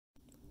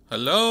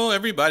Hello,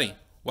 everybody.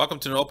 Welcome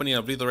to the opening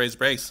of Lethal Rays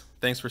Breaks.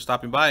 Thanks for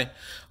stopping by.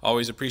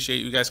 Always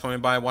appreciate you guys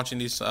coming by and watching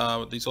these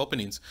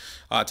openings.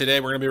 Today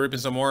we're going to be ripping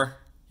some more.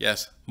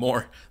 Yes,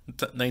 more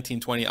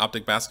 1920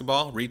 Optic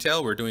Basketball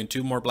retail. We're doing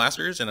 2 more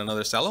blasters and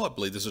another Cello. I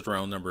believe this is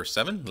round number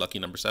 7, lucky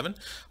number 7.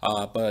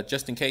 But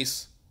just in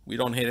case we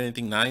don't hit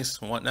anything nice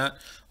and whatnot,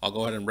 I'll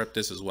go ahead and rip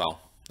this as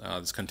well.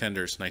 This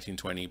Contenders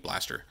 1920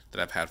 blaster that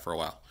I've had for a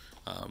while.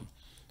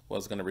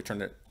 Was going to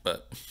return it,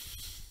 but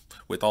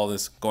with all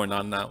this going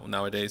on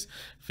nowadays,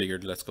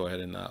 figured let's go ahead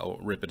and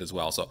rip it as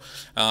well. So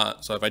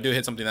if I do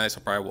hit something nice,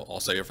 I'll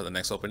save it for the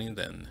next opening,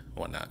 then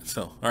whatnot.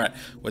 So all right,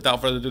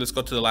 without further ado, let's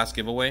go to the last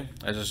giveaway.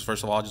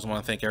 First of all, I just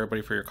want to thank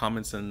everybody for your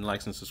comments and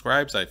likes and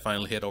subscribes. I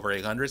finally hit over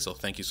 800, so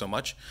thank you so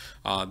much.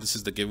 This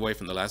is the giveaway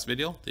from the last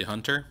video: the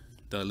Hunter,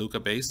 the Luka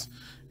base,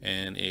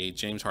 and a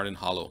James Harden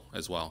holo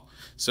as well.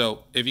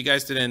 So if you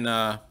guys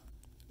didn't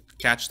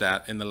catch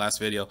that in the last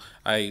video,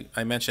 I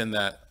mentioned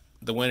that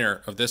the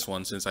winner of this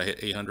one, since I hit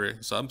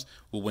 800 subs,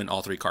 will win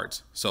all 3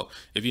 cards. So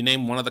if you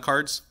name one of the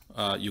cards,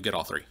 you get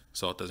all 3.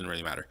 So it doesn't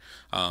really matter.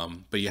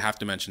 But you have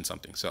to mention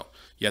something. So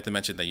you have to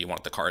mention that you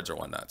want the cards or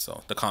whatnot.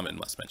 So the comment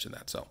must mention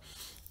that. So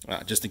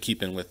just to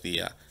keep in with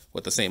the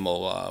same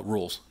old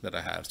rules that I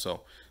have.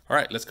 So all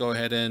right, let's go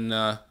ahead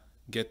and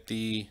get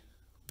the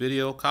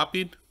video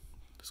copied.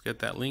 Let's get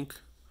that link.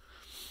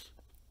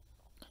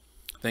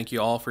 Thank you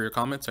all for your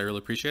comments. I really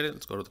appreciate it.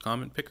 Let's go to the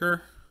comment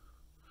picker.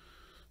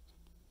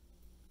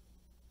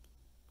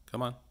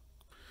 Come on.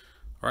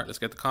 All right, let's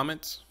get the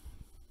comments.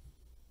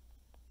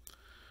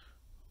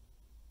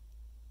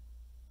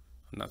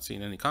 I'm not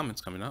seeing any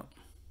comments coming up.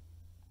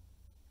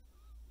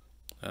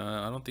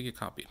 I don't think it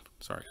copied.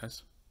 Sorry,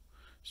 guys.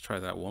 Let's try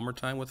that one more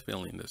time with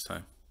filling this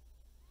time.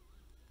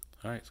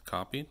 All right, it's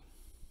copied.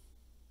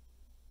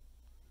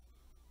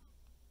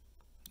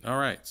 All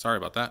right, sorry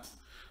about that.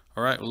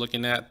 All right, we're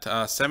looking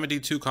at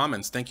 72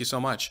 comments. Thank you so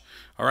much.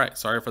 All right,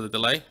 sorry for the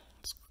delay.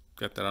 Let's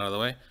get that out of the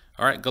way.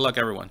 All right, good luck,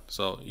 everyone.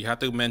 So you have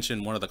to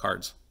mention one of the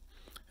cards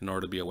in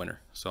order to be a winner.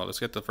 So let's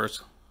get the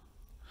first.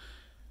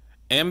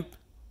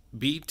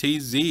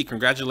 MBTZ,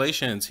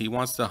 congratulations. He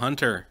wants the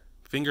Hunter.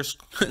 Finger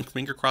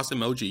cross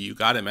emoji. You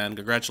got it, man.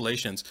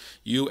 Congratulations.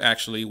 You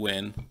actually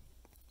win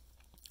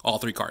all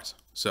 3 cards.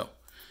 So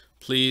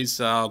please,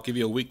 I'll give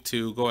you a week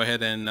to go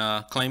ahead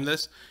and claim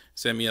this.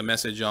 Send me a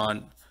message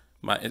on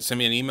send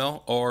me an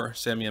email or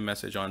send me a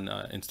message on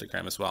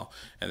Instagram as well,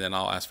 and then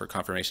I'll ask for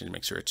confirmation to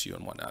make sure it's you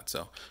and whatnot.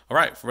 So all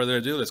right, further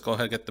ado, let's go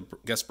ahead and get the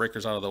guest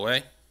breakers out of the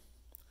way.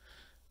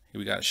 Here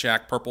we got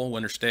Shaq purple,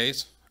 winner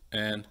stays,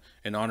 and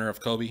in honor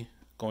of Kobe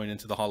going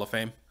into the Hall of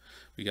Fame,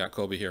 we got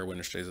Kobe here,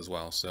 winner stays as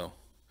well. So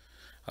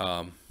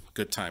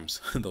good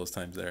times those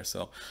times there.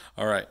 So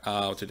all right,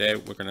 today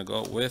we're gonna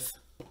go with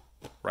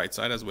right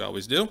side as we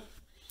always do,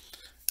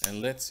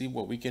 and let's see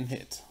what we can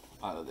hit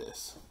out of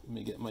this. Let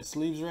me get my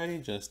sleeves ready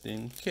just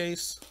in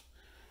case.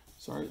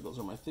 Sorry, those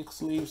are my thick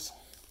sleeves.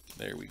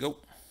 There we go.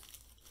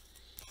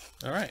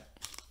 All right,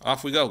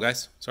 off we go,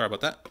 guys. Sorry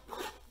about that.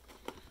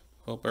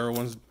 Hope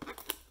everyone's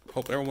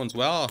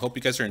well. I hope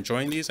you guys are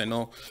enjoying these. I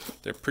know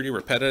they're pretty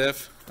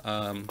repetitive.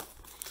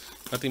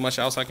 Nothing much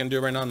else I can do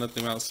right now.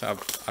 Nothing else I've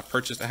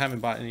purchased. I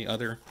haven't bought any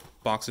other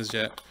boxes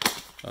yet.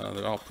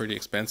 They're all pretty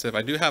expensive.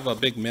 I do have a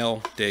big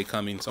mail day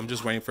coming, so I'm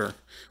just waiting for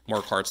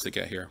more cards to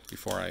get here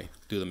before I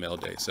do the mail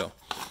day. So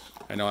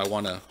I know I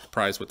won a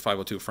prize with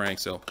 502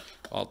 francs, so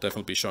I'll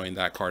definitely be showing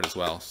that card as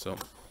well. So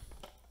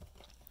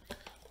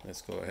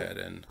let's go ahead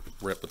and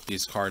rip with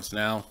these cards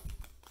now.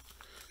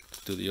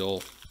 Let's do the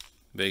old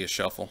Vegas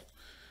shuffle,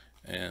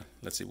 and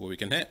let's see what we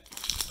can hit.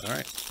 All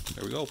right,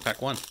 there we go,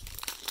 pack 1.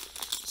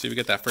 See if we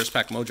get that first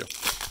pack mojo.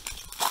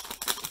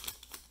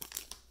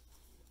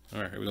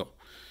 All right, here we go.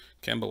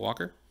 Kemba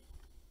Walker,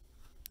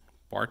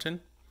 Barton,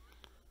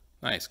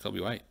 nice,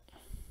 Kobe White,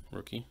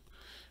 rookie,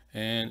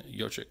 and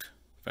Jokic,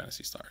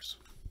 Fantasy Stars.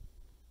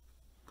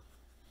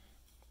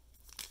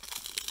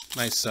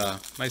 Nice,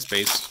 nice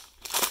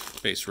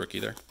base rookie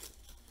there.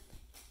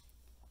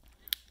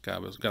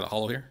 Got a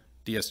holo here,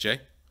 DSJ,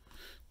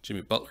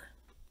 Jimmy Butler.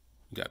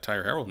 We got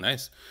Tyler Herro,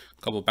 nice.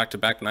 Couple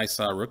back-to-back, nice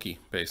rookie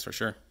base for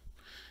sure.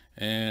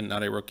 And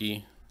not a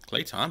rookie,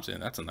 Klay Thompson.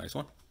 That's a nice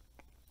one.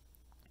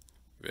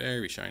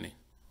 Very shiny.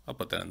 I'll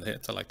put that in the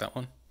hits. I like that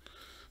one.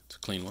 It's a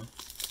clean one.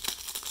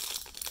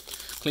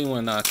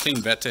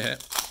 Clean bet to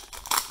hit.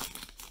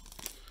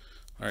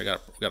 All right,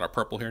 got our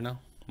purple here now.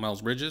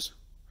 Miles Bridges,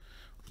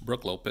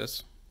 Brook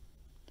Lopez,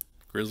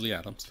 Grizzly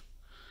Adams.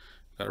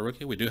 Got a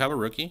rookie. We do have a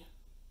rookie.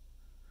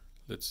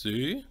 Let's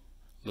see.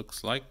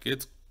 Looks like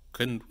it's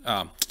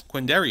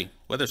Quindary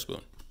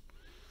Weatherspoon.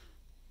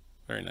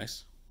 Very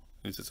nice.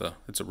 It's a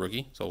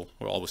rookie, so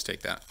we'll always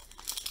take that.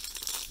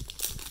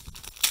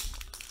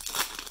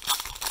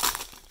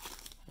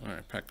 All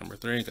right, pack number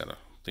 3. Got I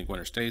think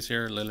winner stays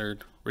here.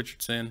 Lillard,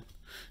 Richardson,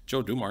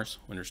 Joe Dumars,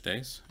 winner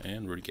stays,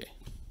 and Rudy Gay.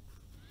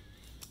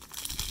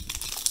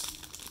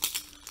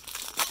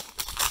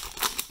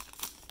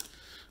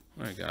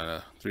 All right, got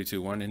a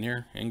 3-2-1 in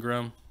here.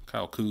 Ingram,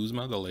 Kyle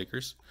Kuzma, the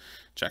Lakers,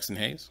 Jackson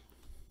Hayes,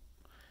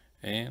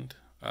 and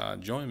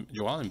Joel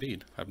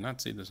Embiid. I've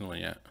not seen this one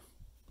yet.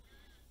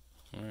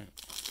 All right.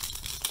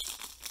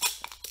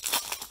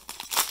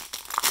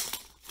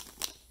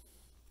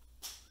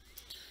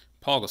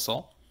 Paul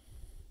Gasol.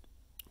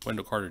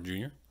 Wendell Carter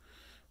Jr.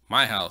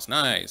 My house.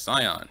 Nice.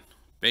 Zion.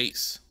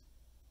 Base.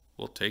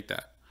 We'll take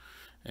that.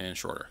 And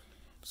shorter.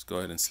 Let's go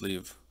ahead and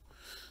sleeve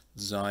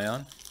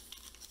Zion.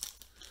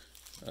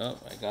 Oh,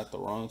 I got the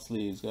wrong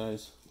sleeves,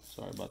 guys.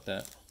 Sorry about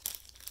that.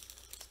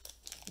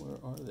 Where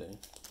are they?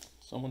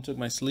 Someone took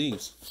my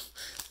sleeves.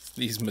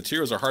 These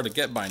materials are hard to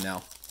get by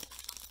now.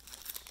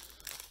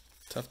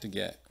 Tough to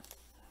get.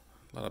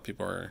 A lot of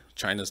people are,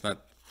 China's not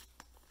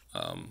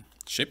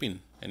shipping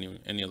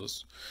any of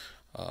those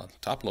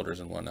top loaders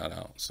and whatnot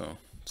out. So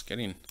it's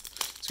getting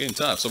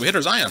tough. So we hit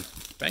our Zion.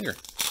 Banger.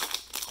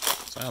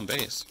 Zion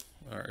base.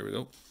 All right, here we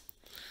go.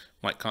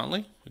 Mike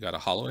Conley. We got a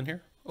holo in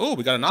here. Oh,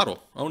 we got an auto.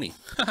 Oni.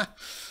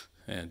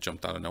 And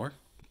jumped out of nowhere.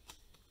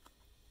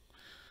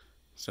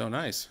 So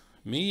nice.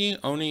 Me,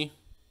 Oni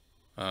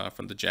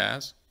from the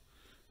Jazz.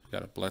 We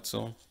got a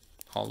Bledsoe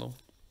holo.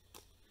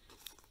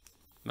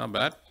 Not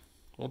bad.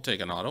 We'll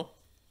take an auto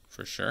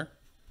for sure.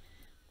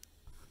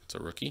 It's a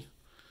rookie.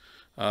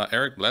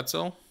 Eric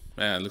Bledsoe.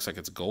 Man, it looks like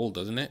it's gold,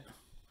 doesn't it?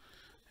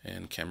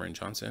 And Cameron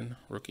Johnson,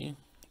 rookie.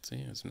 Let's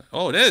see. It's not,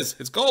 oh, it is.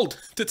 It's gold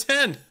to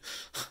 10.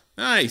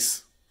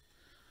 Nice.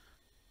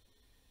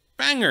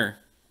 Banger.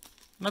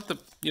 Not the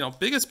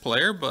biggest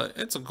player, but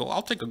it's a gold.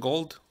 I'll take a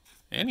gold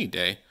any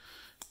day.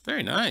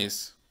 Very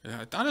nice.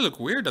 I thought it looked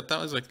weird. I thought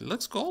it was like, it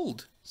looks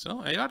gold.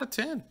 So 8 out of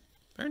 10.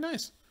 Very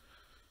nice.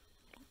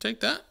 I'll take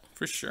that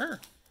for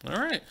sure. All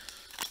right.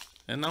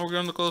 And now we're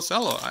going to go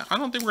Cello. I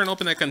don't think we're going to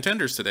open that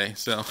Contenders today.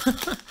 So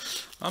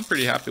I'm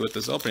pretty happy with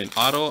this opening.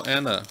 Auto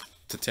and a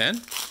to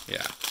 10.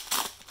 Yeah.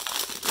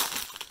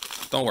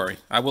 Don't worry.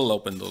 I will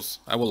open those.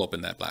 I will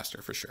open that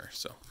blaster for sure.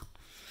 So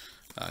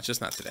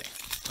just not today.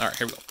 All right,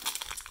 here we go.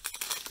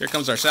 Here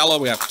comes our Cello.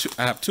 We have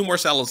I have 2 more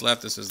Cellos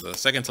left. This is the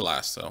second to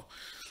last. So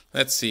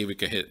let's see if we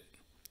can hit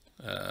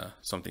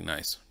something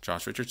nice.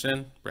 Josh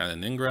Richardson,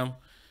 Brandon Ingram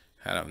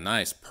had a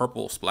nice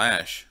purple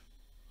splash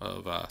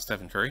of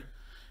Stephen Curry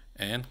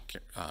and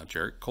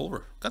Jarrett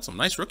Culver. Got some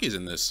nice rookies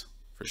in this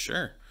for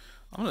sure.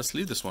 I'm gonna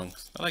sleeve this one.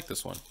 I like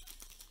this one.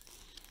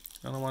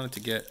 I don't want it to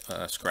get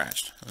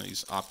scratched.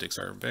 These optics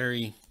are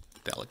very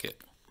delicate.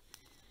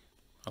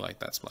 I like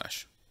that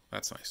splash.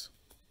 That's nice.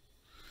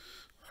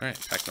 All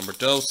right, pack number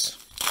 2.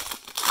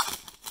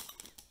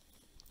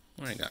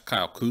 All right, got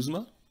Kyle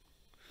Kuzma,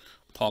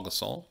 Paul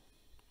Gasol,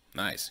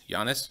 nice,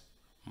 Giannis,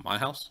 my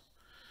house,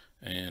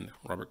 and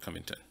Robert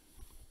Covington.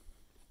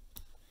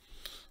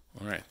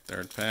 All right,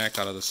 3rd pack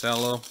out of the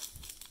Cello.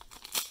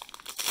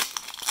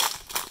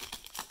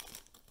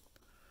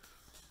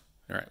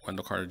 All right,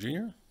 Wendell Carter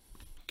Jr.,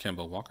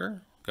 Kemba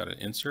Walker, got an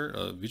insert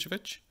of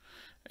Vucevic,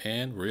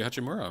 and Rui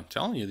Hachimura. I'm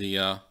telling you,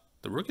 the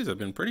rookies have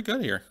been pretty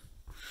good here.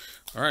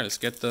 All right, let's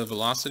get the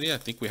velocity. I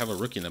think we have a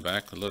rookie in the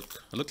back. It looked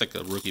like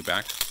a rookie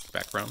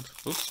background.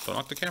 Oops, don't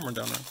knock the camera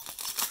down now.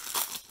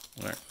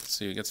 All right, let's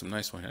see. We get some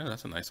nice one. Yeah,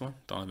 that's a nice one.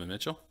 Donovan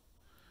Mitchell.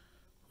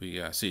 We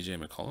got CJ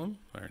McCollum.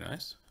 Very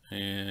nice.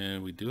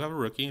 And we do have a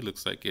rookie.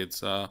 Looks like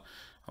it's I'm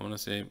gonna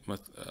say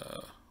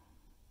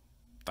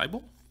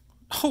Thibault.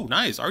 Oh,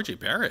 nice. RJ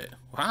Barrett.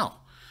 Wow.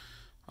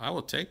 I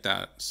will take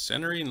that.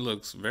 Centering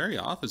looks very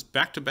off. It's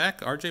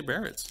back-to-back RJ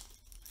Barretts.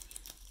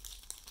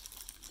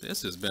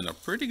 This has been a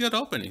pretty good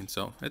opening,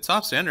 so it's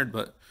off-centered,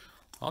 but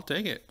I'll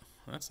take it.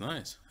 That's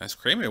nice. As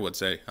Kramer would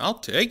say, I'll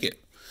take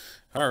it.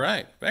 All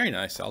right, very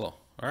nice, Cello.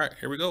 All right,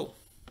 here we go.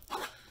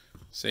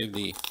 Save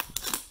the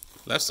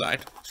left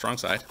side, strong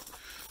side,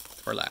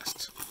 for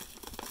last.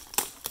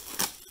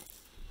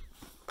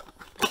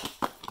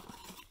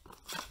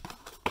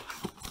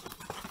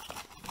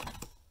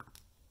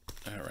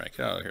 All right, get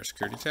out of here,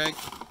 security tag.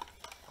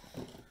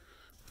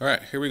 All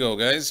right, here we go,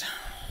 guys.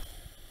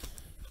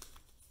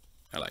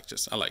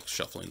 I like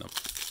shuffling them.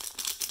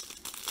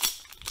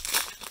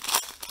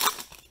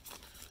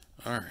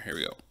 All right, here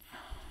we go.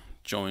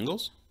 Joe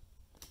Ingles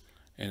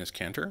and his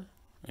Cantor.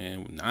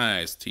 And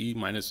nice,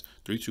 T-minus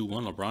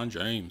 321 LeBron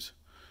James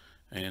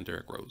and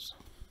Derrick Rose.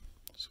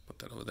 So put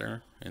that over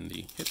there in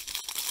the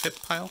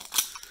hit pile.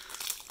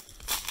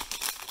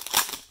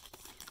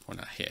 Or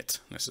not hit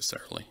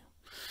necessarily.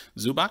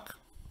 Zubac,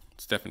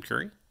 Stephen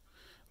Curry,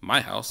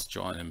 my house,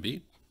 Joel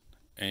Embiid,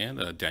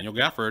 and Daniel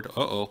Gafford.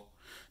 Uh-oh.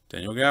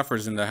 Daniel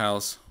Gafford's in the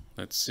house.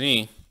 Let's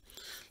see.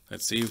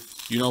 Let's see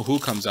if you know who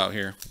comes out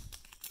here.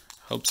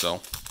 Hope so.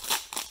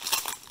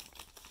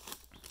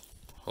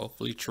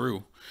 Hopefully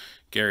true.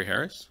 Gary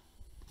Harris.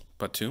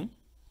 Batum.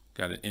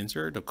 Got an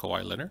insert of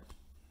Kawhi Leonard.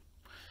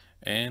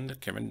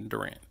 And Kevin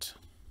Durant.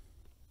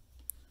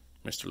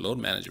 Mr. Load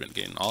Management.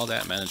 Getting all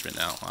that management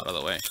now out of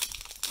the way.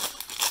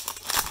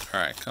 All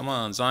right. Come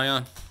on,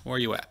 Zion. Where are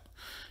you at?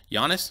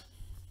 Giannis.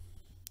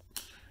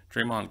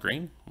 Draymond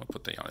Green. We'll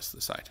put the Giannis to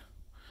the side.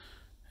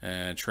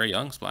 And Trae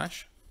Young,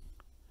 splash.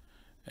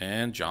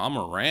 And John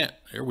Morant.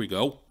 Here we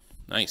go.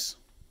 Nice.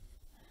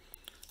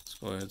 Let's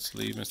go ahead and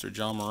sleeve Mr.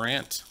 John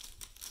Morant.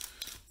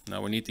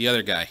 Now we need the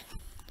other guy.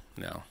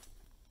 Now,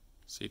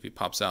 see if he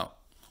pops out.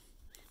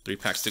 3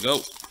 packs to go.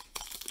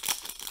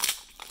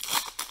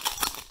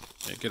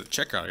 Get a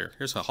check out here.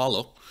 Here's a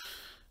holo.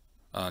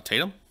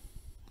 Tatum,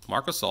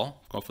 Marc Gasol,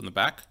 going from the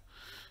back.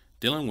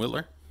 Dylan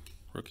Windler,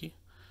 rookie.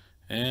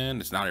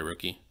 And it's not a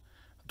rookie.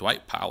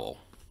 Dwight Powell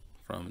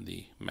from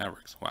the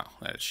Mavericks. Wow,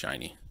 that is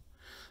shiny.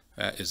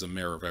 That is a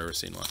mirror I've ever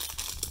seen one.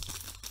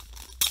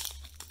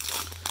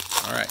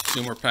 All right,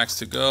 2 more packs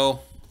to go.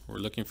 We're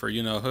looking for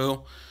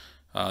you-know-who.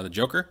 The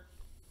Joker,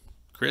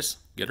 Chris,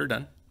 get her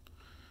done.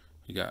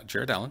 We got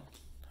Jared Allen.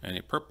 And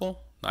a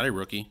purple, not a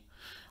rookie,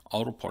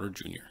 Otto Porter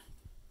Jr.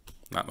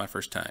 Not my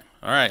first time.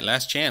 All right,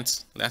 last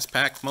chance. Last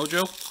pack,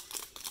 Mojo.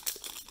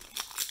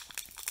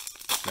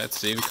 Let's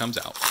see if it comes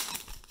out.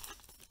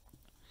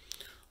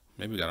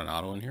 Maybe we got an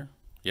auto in here.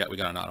 Yeah, we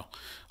got an auto.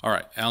 All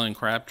right, Alan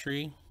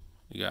Crabtree.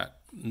 We got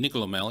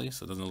Nicola Melli,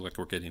 so it doesn't look like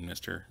we're getting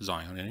Mr.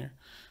 Zion in here.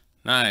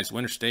 Nice.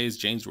 Winner stays.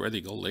 James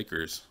Worthy. Go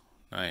Lakers.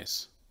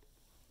 Nice.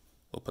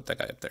 We'll put that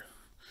guy up there.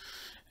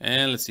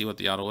 And let's see what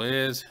the auto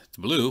is. It's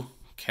blue.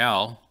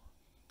 Cal.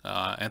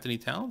 Anthony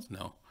Towns?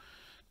 No.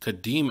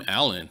 Kadeem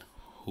Allen.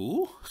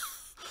 Who?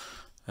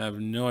 I have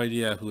no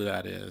idea who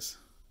that is.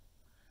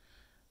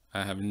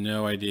 I have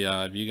no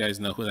idea if you guys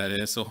know who that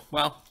is. So,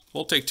 well,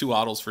 we'll take 2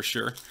 autos for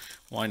sure.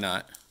 Why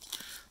not?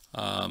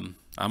 I'm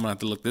going to have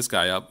to look this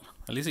guy up.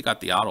 At least he got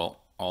the auto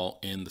all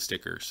in the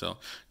sticker. So,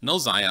 no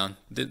Zion.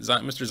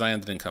 Mr. Zion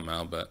didn't come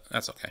out, but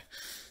that's okay.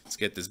 Let's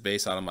get this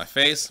base out of my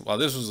face. Well,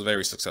 this was a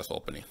very successful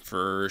opening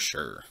for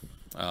sure.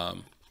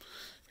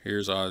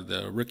 Here's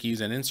the rookies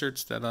and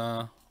inserts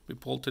that we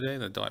pulled today.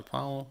 The Dwight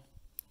Powell,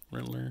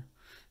 Riddler,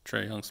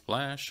 Trae Young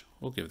Splash.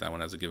 We'll give that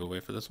one as a giveaway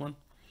for this one.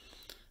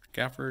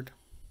 Gafford,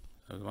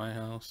 that was my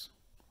house.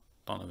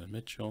 Donovan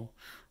Mitchell,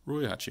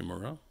 Rui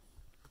Hachimura.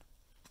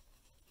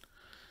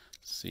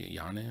 Let's see,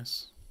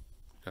 Giannis.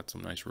 Got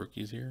some nice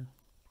rookies here.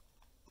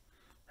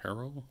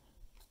 Harrell,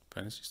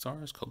 Fantasy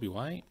Stars, Kobe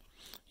White,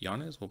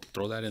 Giannis. We'll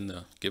throw that in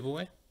the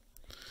giveaway.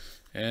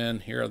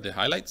 And here are the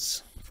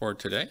highlights for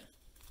today.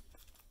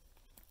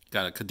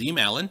 Got a Kadeem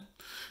Allen,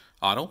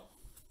 auto.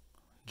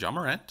 John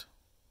Morant,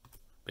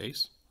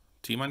 base.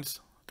 T-minus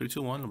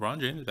 321, LeBron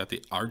James. We got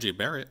the RJ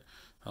Barrett.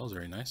 That was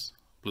very nice.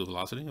 Blue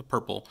Velocity, a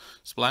purple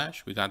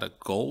Splash. We got a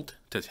gold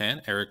to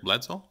 10, Eric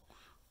Bledsoe.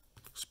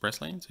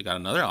 Express lanes. We got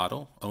another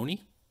auto,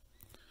 Oni.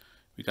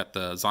 We got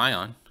the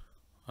Zion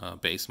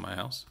base, my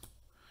house.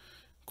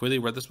 Quilly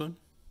Weatherspoon,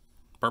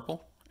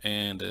 purple.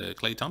 And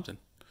Klay Thompson,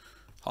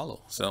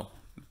 holo. So,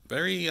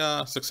 very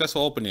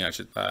successful opening,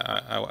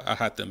 I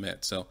had to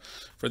admit. So,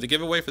 for the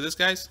giveaway for this,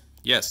 guys,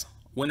 yes,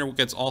 winner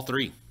gets all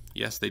 3.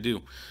 Yes, they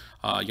do.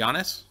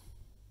 Giannis,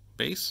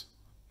 base,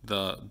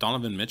 the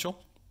Donovan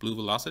Mitchell, blue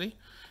velocity,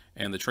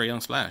 and the Trae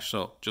Young Splash.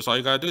 So just all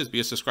you gotta do is be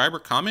a subscriber,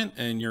 comment,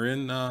 and you're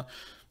in.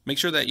 Make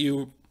sure that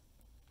you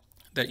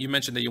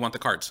mention that you want the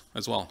cards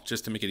as well,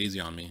 just to make it easy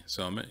on me.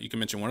 So you can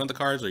mention one of the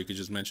cards, or you could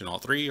just mention all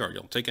 3, or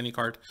you'll take any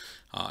card,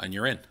 and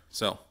you're in.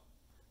 So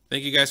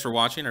thank you guys for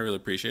watching. I really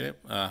appreciate it.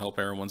 I hope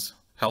everyone's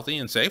healthy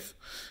and safe.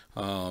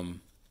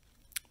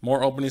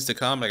 More openings to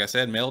come. Like I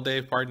said, mail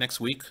day probably next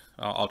week.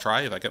 I'll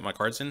try if I get my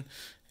cards in.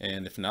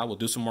 And if not, we'll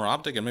do some more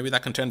optic and maybe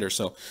that contender.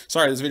 So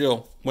sorry, this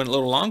video went a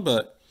little long,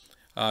 but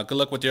good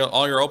luck with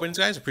all your openings,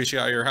 guys. Appreciate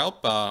all your help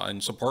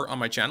and support on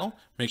my channel.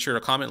 Make sure to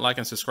comment, like,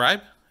 and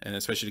subscribe, and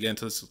especially to get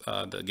into this,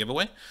 the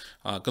giveaway.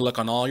 Good luck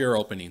on all your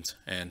openings.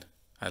 And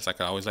as I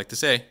always like to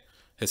say,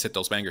 hit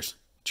those bangers.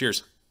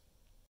 Cheers.